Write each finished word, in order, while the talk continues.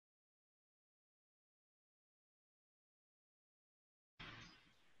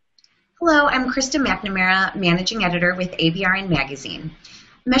Hello, I'm Krista McNamara, Managing Editor with ABRN Magazine.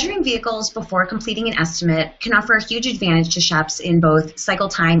 Measuring vehicles before completing an estimate can offer a huge advantage to shops in both cycle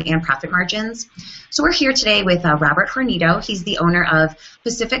time and profit margins. So we're here today with Robert Hornito. He's the owner of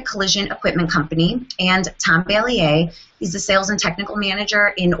Pacific Collision Equipment Company, and Tom Ballier. He's the Sales and Technical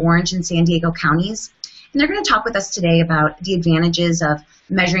Manager in Orange and San Diego counties. And they're going to talk with us today about the advantages of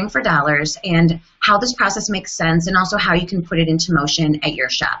measuring for dollars and how this process makes sense, and also how you can put it into motion at your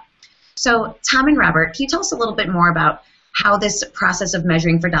shop. So, Tom and Robert, can you tell us a little bit more about how this process of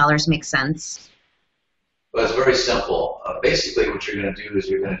measuring for dollars makes sense? Well, it's very simple. Basically, what you're going to do is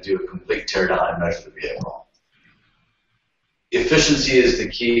you're going to do a complete teardown and measure the vehicle. Efficiency is the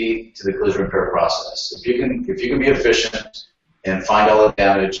key to the collision repair process. If you can be efficient and find all the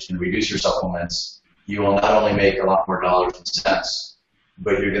damage and reduce your supplements, you will not only make a lot more dollars and cents,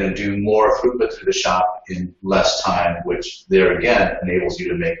 but you're going to do more throughput through the shop in less time, which there again enables you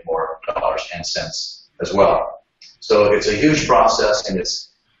to make more dollars and cents as well. So it's a huge process, and it's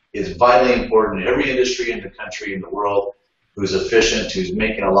vitally important. Every industry in the country, in the world, who's efficient, who's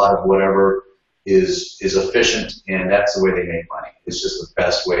making a lot of whatever, is efficient, and that's the way they make money. It's just the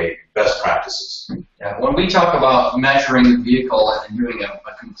best way, best practices. Yeah, when we talk about measuring the vehicle and doing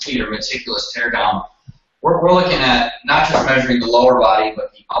a complete or meticulous teardown, we're looking at not just measuring the lower body,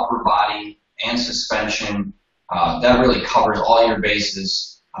 but the upper body and suspension. That really covers all your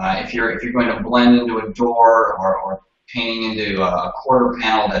bases. If you're going to blend into a door or painting into a quarter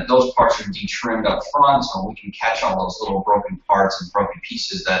panel, that those parts are detrimmed up front, so we can catch all those little broken parts and broken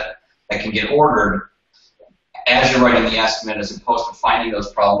pieces that can get ordered as you're writing the estimate, as opposed to finding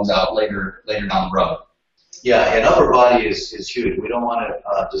those problems out later down the road. Yeah, and upper body is huge. We don't want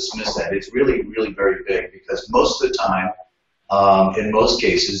to dismiss that. It's really, really very big, because most of the time, in most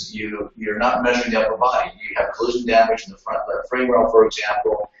cases, you're not measuring the upper body. You have collision damage in the front left frame rail, for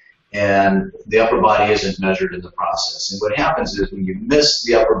example, and the upper body isn't measured in the process. And what happens is when you miss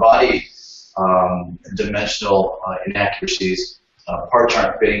the upper body dimensional inaccuracies, parts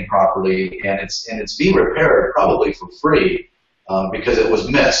aren't fitting properly, and it's being repaired probably for free because it was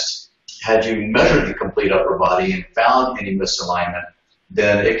missed. Had you measured the complete upper body and found any misalignment,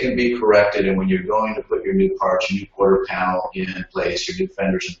 then it can be corrected, and when you're going to put your new parts, your new quarter panel in place, your new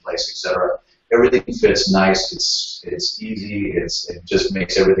fenders in place, etc., everything fits nice, it's easy, it just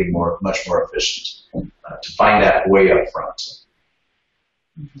makes everything much more efficient to find that way up front.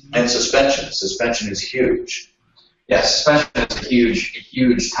 And suspension is huge. Yeah, suspension is a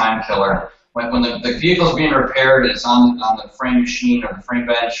huge time killer. When the vehicle's being repaired, it's on the frame machine or the frame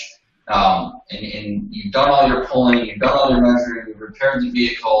bench, and you've done all your pulling, you've done all your measuring, you've repaired the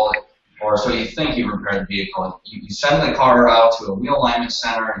vehicle, or so you think you've repaired the vehicle. You send the car out to a wheel alignment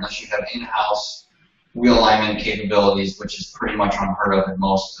center, unless you have in-house wheel alignment capabilities, which is pretty much unheard of in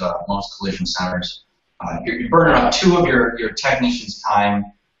most collision centers. You're burning up 2 of your technician's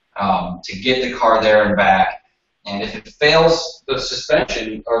time to get the car there and back. And if it fails the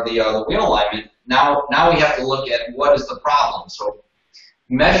suspension or the wheel alignment, now we have to look at what is the problem. So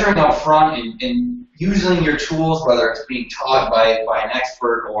measuring up front and using your tools, whether it's being taught by an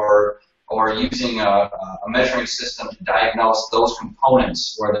expert or using a measuring system to diagnose those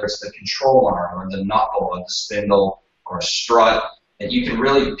components, whether it's the control arm or the knuckle or the spindle or a strut, that you can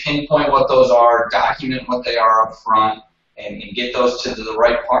really pinpoint what those are, document what they are up front, and get those to the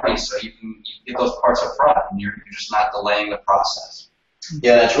right party, so you can get those parts up front, and you're just not delaying the process.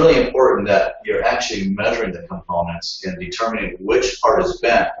 Yeah, it's really important that you're actually measuring the components and determining which part is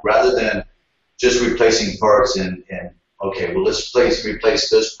bent, rather than just replacing parts and okay, well, let's replace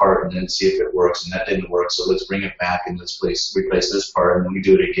this part and then see if it works, and that didn't work, so let's bring it back and let's replace this part, and then we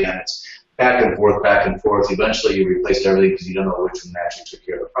do it again. It's back and forth, back and forth. Eventually you replaced everything because you don't know which one actually took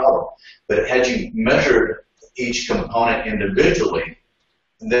care of the problem. But had you measured each component individually,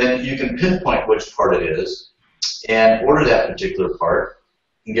 then you can pinpoint which part it is and order that particular part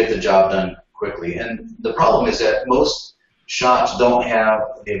and get the job done quickly. And the problem is that most shops don't have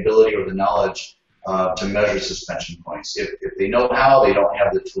the ability or the knowledge to measure suspension points. If they know how, they don't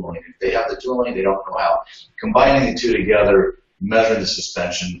have the tooling. If they have the tooling, they don't know how. Combining the two together, measuring the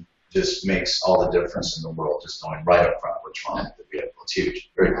suspension, just makes all the difference in the world, just knowing right up front which one the vehicle. It's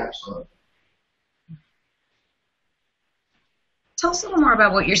huge. Very good. Absolutely. Tell us a little more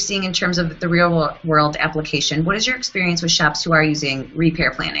about what you're seeing in terms of the real-world application. What is your experience with shops who are using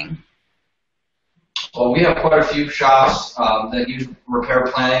repair planning? Well, we have quite a few shops that use repair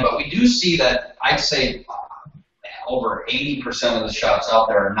planning, but we do see that, I'd say, over 80% of the shops out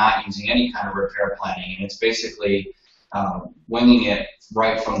there are not using any kind of repair planning, and it's basically winging it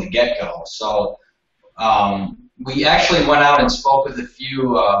right from the get-go. So We actually went out and spoke with a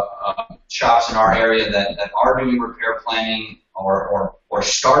few shops in our area that are doing repair planning or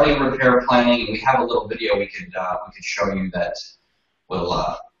starting repair planning, and we have a little video we could show you that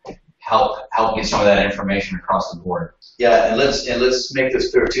will help get some of that information across the board. Yeah, and let's make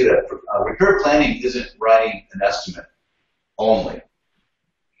this clear too that repair planning isn't writing an estimate only.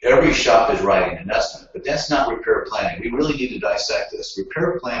 Every shop is writing an estimate, but that's not repair planning. We really need to dissect this.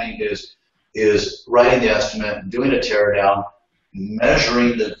 Repair planning is writing the estimate, doing a teardown,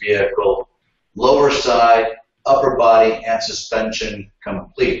 measuring the vehicle, lower side, upper body, and suspension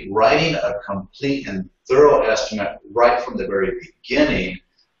complete. Writing a complete and thorough estimate right from the very beginning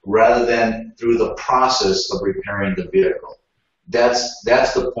rather than through the process of repairing the vehicle. That's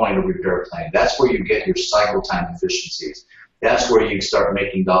the point of repair planning. That's where you get your cycle time efficiencies. That's where you start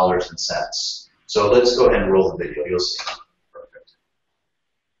making dollars and cents. So let's go ahead and roll the video. You'll see. Perfect.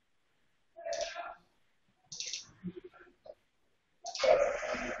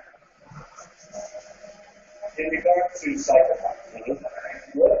 In regards to cycle time,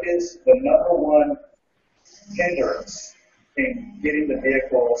 what is the number one hindrance in getting the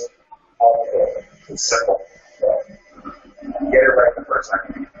vehicles out the door? It's simple. Get it right the first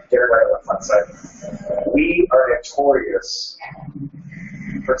time. Get it right on the front side. We are notorious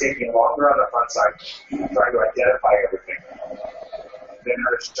for taking longer on the front side, trying to identify everything, than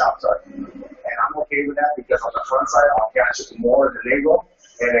other shops are. And I'm okay with that because on the front side, I'll catch it more than they will,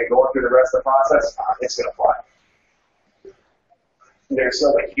 and then going through the rest of the process, it's going to fly. There's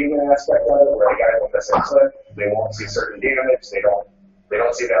still the human aspect of it, where the guy will miss it, they won't see certain damage, they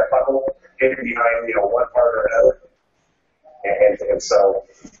don't see that puddle hidden behind one part or another. And so,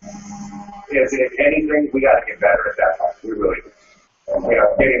 if anything, we got to get better at that part. We really do.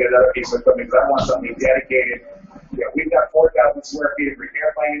 Getting another piece of equipment, because I want something dedicated. We've got 4,000 square feet of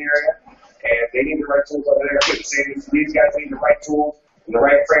repair planning area, and they need the right tools over there. These guys need the right tools, and the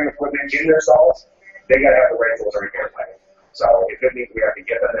right frame equipment in their stalls. They got to have the right tools for repair planning. So if it means we have to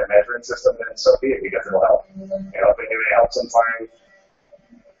get them that measuring system, then so be it, because it'll help. If it helps them find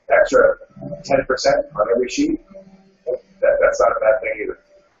extra 10% on every sheet, that's not a bad thing either.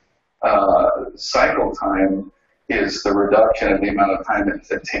 Cycle time is the reduction in the amount of time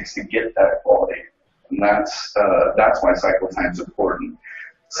it takes to get that quality. And that's why cycle time is important.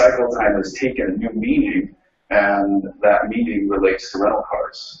 Cycle time has taken a new meaning, and that meaning relates to rental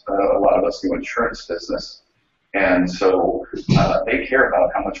cars. A lot of us do insurance business, and so they care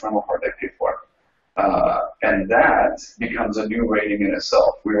about how much rental car they pay for. And that becomes a new rating in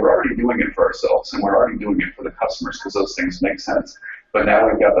itself. We were already doing it for ourselves, and we're already doing it for the customers because those things make sense. But now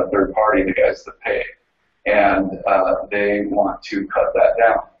we've got the third party, the guys that pay, and they want to cut that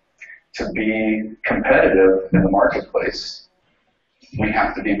down. To be competitive in the marketplace, we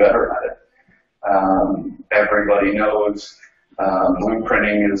have to be better at it. Everybody knows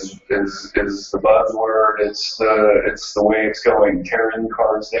blueprinting is the buzzword. It's the way it's going. Tearing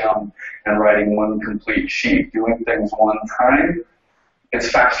cars down and writing one complete sheet. Doing things one time, it's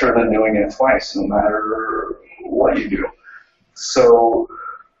faster than doing it twice, no matter what you do. So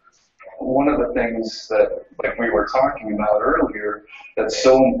one of the things that, like we were talking about earlier, that's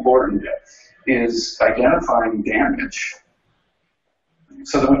so important is identifying damage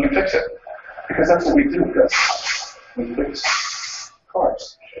so that we can fix it. Because that's what we do. We fix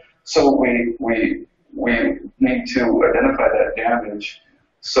cars. So we need to identify that damage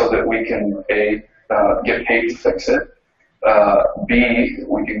so that we can A, get paid to fix it. B,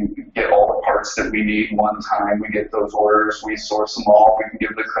 we can get all the parts that we need one time. We get those orders, we source them all, we can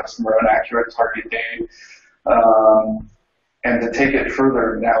give the customer an accurate target date. And to take it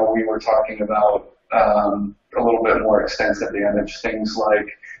further, now we were talking about a little bit more extensive damage, things like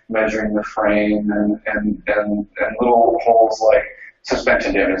measuring the frame and little holes like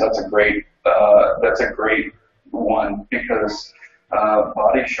suspension damage. That's a great one because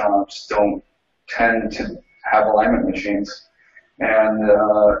body shops don't tend to have alignment machines, and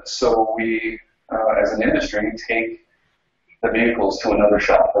so we, as an industry, take the vehicles to another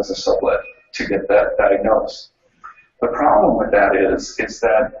shop as a sublet to get that diagnosed. The problem with that is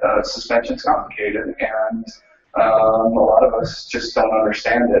that suspension's complicated, and a lot of us just don't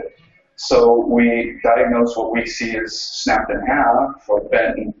understand it. So we diagnose what we see as snapped in half or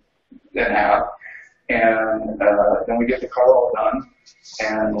bent in half, and then we get the car all done,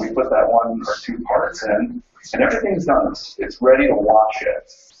 and we put that one or two parts in, and everything's done. It's ready to wash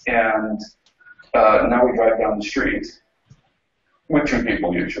it. And now we drive down the street with two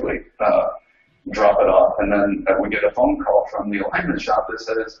people usually, drop it off, and then we get a phone call from the alignment shop that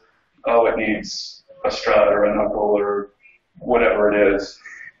says, oh, it needs a strut or a knuckle or whatever it is.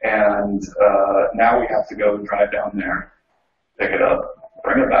 And now we have to go and drive down there, pick it up,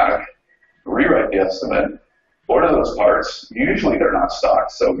 bring it back, rewrite the estimate, order those parts. Usually they're not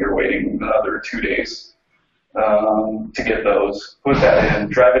stocked, so you're waiting another 2 days to get those, put that in,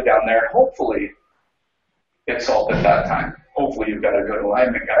 drive it down there. Hopefully it's solved at that time. Hopefully you've got a good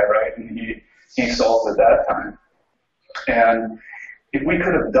alignment guy, right? And he solves at that time. And if we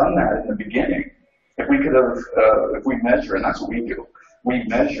could have done that in the beginning, if we could have, if we measure, and that's what we do, we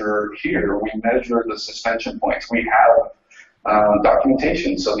measure here, we measure the suspension points. We have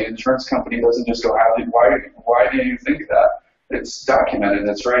documentation, so the insurance company doesn't just go, why do you think that? It's documented,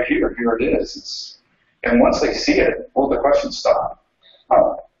 it's right here, here it is. And once they see it, well, the questions stop.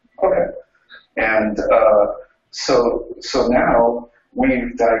 Oh, okay. And so now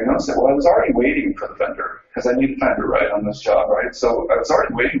we've diagnosed it. Well, I was already waiting for the vendor, because I need a vendor, right, on this job, right? So I was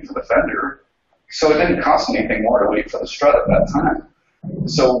already waiting for the vendor, so it didn't cost me anything more to wait for the strut at that time.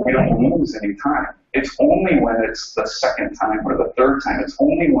 So we don't lose any time. It's only when it's the second time or the third time, it's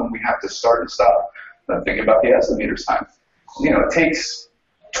only when we have to start and stop. Think about the estimator's time. It takes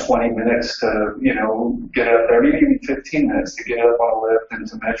 20 minutes to, get it up there, maybe even 15 minutes to get it up on a lift and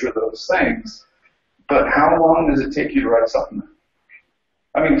to measure those things. But how long does it take you to write something?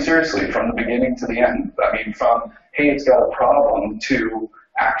 I mean, seriously, from the beginning to the end. I mean, from, hey, it's got a problem, to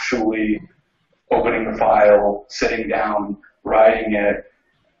actually opening the file, sitting down, writing it,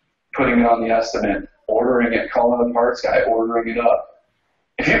 putting it on the estimate, ordering it, calling the parts guy, ordering it up.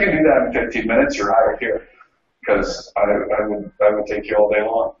 If you can do that in 15 minutes, you're hired here, because I would take you all day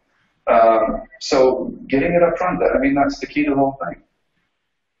long. So getting it up front, that's the key to the whole thing.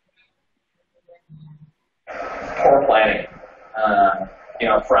 Poor planning.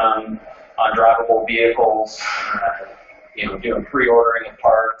 From undrivable vehicles, doing pre-ordering of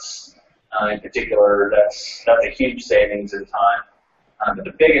parts. In particular, that's a huge savings in time. But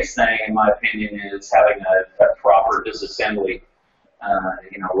the biggest thing, in my opinion, is having a proper disassembly.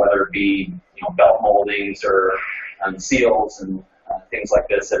 Whether it be belt moldings or seals and things like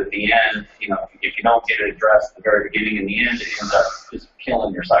this. That at the end, if you don't get it addressed at the very beginning and the end, it ends up just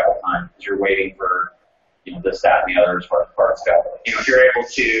killing your cycle time because you're waiting for this, that, and the other as far as parts go. If you're able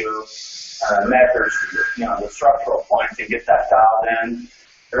to measure the structural points and get that dialed in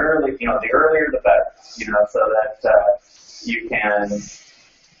early, the earlier the better, so that you can,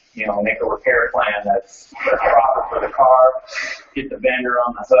 make a repair plan that's proper for the car, get the vendor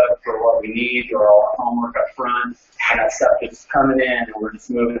on the hook for what we need, do all our homework up front, and that stuff just coming in and we're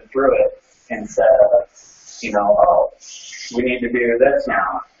just moving through it instead of, oh, we need to do this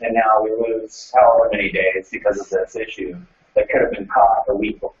now, and now we lose however many days because of this issue that could have been caught a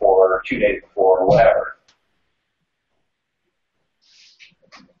week before, or 2 days before, or whatever.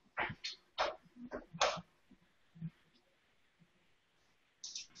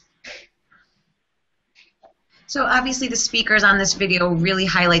 So obviously the speakers on this video really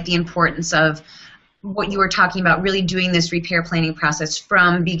highlight the importance of what you were talking about, really doing this repair planning process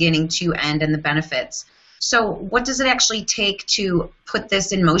from beginning to end and the benefits. So what does it actually take to put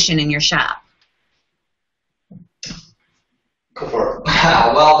this in motion in your shop? Go for it.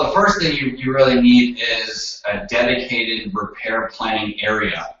 Well, the first thing you really need is a dedicated repair planning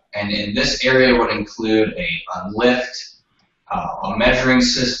area. And in this area would include a lift, a measuring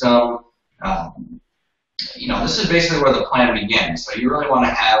system. This is basically where the plan begins. So you really want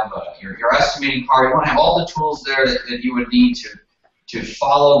to have your estimating part. You want to have all the tools there that you would need to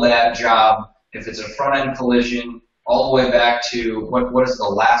follow that job. If it's a front-end collision, all the way back to what is the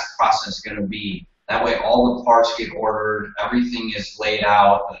last process going to be. That way all the parts get ordered, everything is laid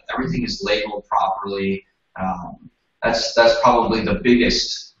out, everything is labeled properly. That's probably the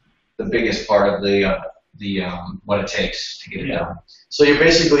biggest part of what it takes to get it done. So you're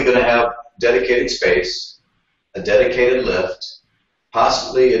basically going to have dedicated space, a dedicated lift,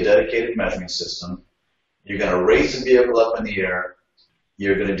 possibly a dedicated measuring system. You're going to raise the vehicle up in the air.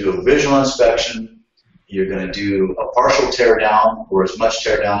 You're going to do a visual inspection. You're going to do a partial tear down or as much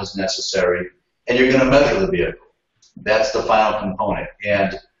tear down as necessary. And you're going to measure the vehicle. That's the final component.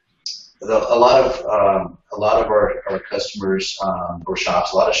 And a lot of our customers or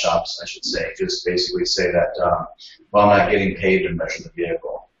shops, a lot of shops, I should say, just basically say that, well, I'm not getting paid to measure the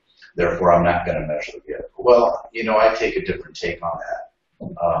vehicle, therefore I'm not going to measure the vehicle. Well, I take a different take on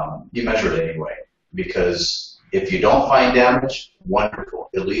that. You measure it anyway, because if you don't find damage, wonderful.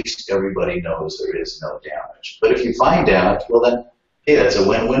 At least everybody knows there is no damage. But if you find damage, well then, hey, that's a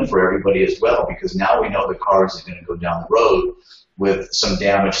win-win for everybody as well, because now we know the car isn't going to go down the road with some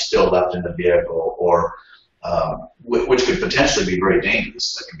damage still left in the vehicle, or which could potentially be very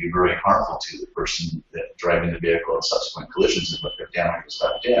dangerous. That could be very harmful to the person that driving the vehicle and subsequent collisions and what their damage was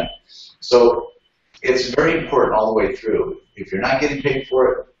left in. So it's very important all the way through. If you're not getting paid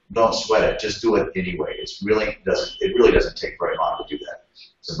for it, don't sweat it. Just do it anyway. It really doesn't take very long to do that.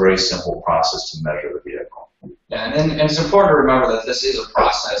 It's a very simple process to measure the vehicle. Yeah, and it's important to remember that this is a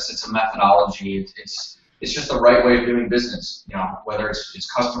process. It's a methodology. It's just the right way of doing business. You know, whether it's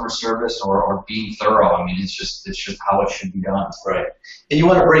customer service or being thorough. I mean, it's just how it should be done. Right. And you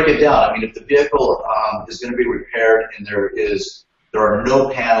want to break it down. I mean, if the vehicle is going to be repaired and there are no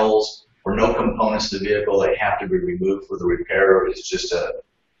panels or no components to the vehicle that have to be removed for the repair, or it's just a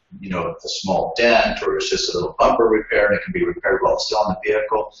small dent, or it's just a little bumper repair and it can be repaired while it's still in the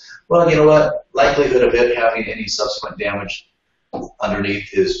vehicle, well, you know what? Likelihood of it having any subsequent damage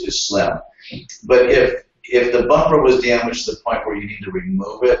underneath is slim. But if the bumper was damaged to the point where you need to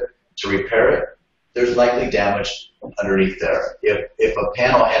remove it to repair it, there's likely damage underneath there. If a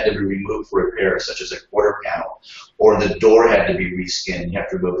panel had to be removed for repair, such as a quarter panel, or the door had to be reskinned, you have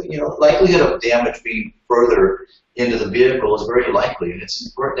to remove it. You know, likelihood of damage being further into the vehicle is very likely, and it's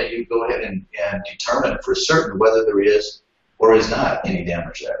important that you go ahead and determine for certain whether there is or is not any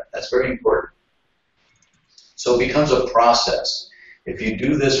damage there. That's very important. So it becomes a process. If you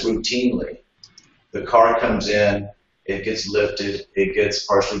do this routinely, the car comes in, it gets lifted, it gets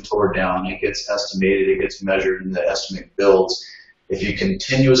partially torn down, it gets estimated, it gets measured, and the estimate builds. If you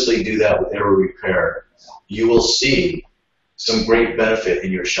continuously do that with every repair, you will see some great benefit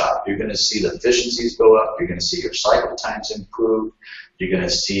in your shop. You're going to see the efficiencies go up, you're going to see your cycle times improve, you're going to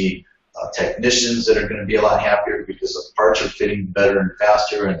see technicians that are going to be a lot happier because the parts are fitting better and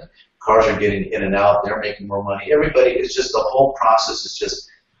faster, and the cars are getting in and out, they're making more money. Everybody, it's just the whole process is just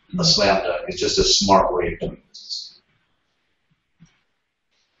a slam dunk. It's just a smart way of doing business.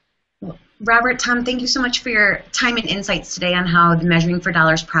 Robert, Tom, thank you so much for your time and insights today on how the Measuring for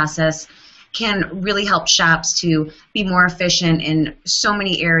Dollars process can really help shops to be more efficient in so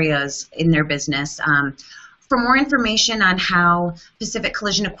many areas in their business. For more information on how Pacific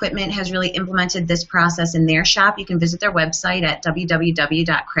Collision Equipment has really implemented this process in their shop, you can visit their website at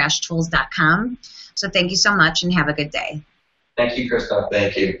www.crashtools.com. So thank you so much and have a good day. Thank you, Krista.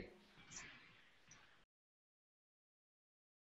 Thank you.